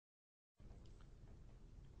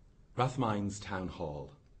Rathmines Town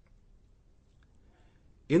Hall.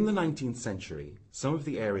 In the 19th century, some of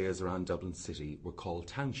the areas around Dublin city were called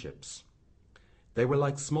townships. They were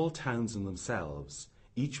like small towns in themselves,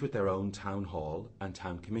 each with their own town hall and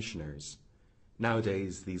town commissioners.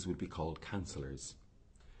 Nowadays, these would be called councillors.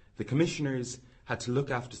 The commissioners had to look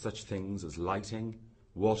after such things as lighting,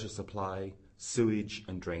 water supply, sewage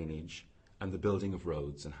and drainage, and the building of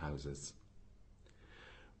roads and houses.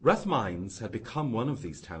 Rathmines had become one of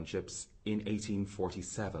these townships in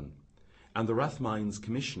 1847, and the Rathmines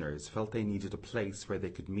commissioners felt they needed a place where they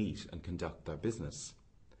could meet and conduct their business.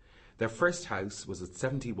 Their first house was at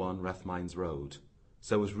 71 Rathmines Road,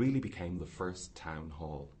 so it really became the first town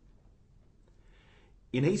hall.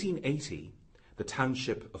 In 1880, the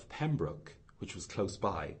township of Pembroke, which was close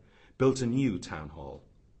by, built a new town hall.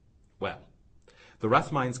 Well, the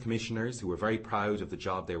Rathmines commissioners, who were very proud of the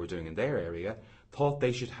job they were doing in their area, thought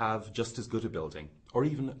they should have just as good a building, or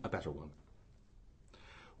even a better one.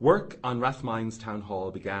 Work on Rathmines Town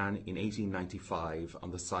Hall began in 1895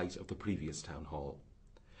 on the site of the previous town hall.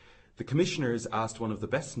 The commissioners asked one of the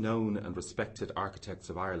best known and respected architects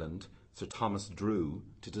of Ireland, Sir Thomas Drew,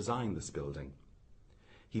 to design this building.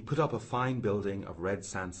 He put up a fine building of red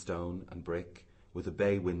sandstone and brick with a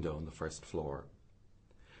bay window on the first floor.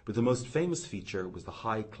 But the most famous feature was the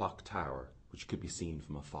high clock tower, which could be seen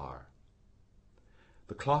from afar.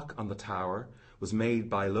 The clock on the tower was made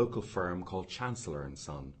by a local firm called Chancellor &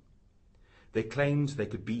 Son. They claimed they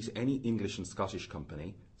could beat any English and Scottish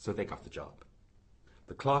company, so they got the job.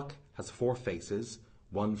 The clock has 4 faces,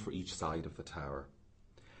 one for each side of the tower.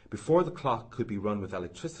 Before the clock could be run with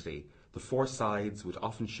electricity, the 4 sides would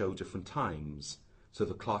often show different times, so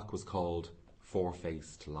the clock was called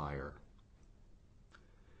Four-Faced Liar.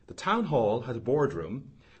 The town hall had a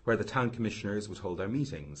boardroom where the town commissioners would hold their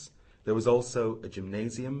meetings. There was also a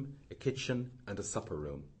gymnasium, a kitchen, and a supper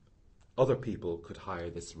room. Other people could hire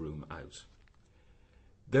this room out.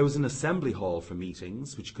 There was an assembly hall for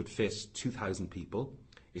meetings, which could fit 2,000 people.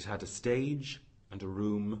 It had a stage and a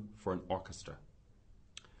room for an orchestra.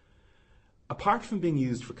 Apart from being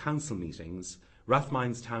used for council meetings,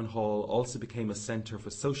 Rathmines Town Hall also became a centre for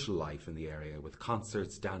social life in the area, with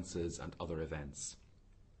concerts, dances, and other events.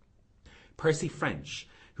 Percy French,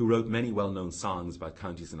 who wrote many well-known songs about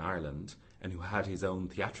counties in Ireland and who had his own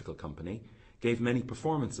theatrical company, gave many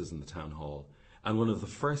performances in the town hall, and one of the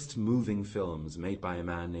first moving films made by a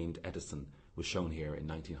man named Edison was shown here in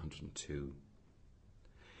 1902.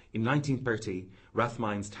 In 1930,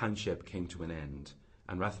 Rathmines Township came to an end,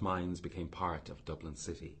 and Rathmines became part of Dublin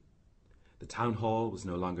city. The town hall was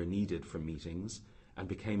no longer needed for meetings and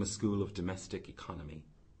became a school of domestic economy.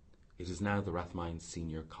 It is now the Rathmines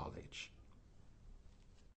Senior College.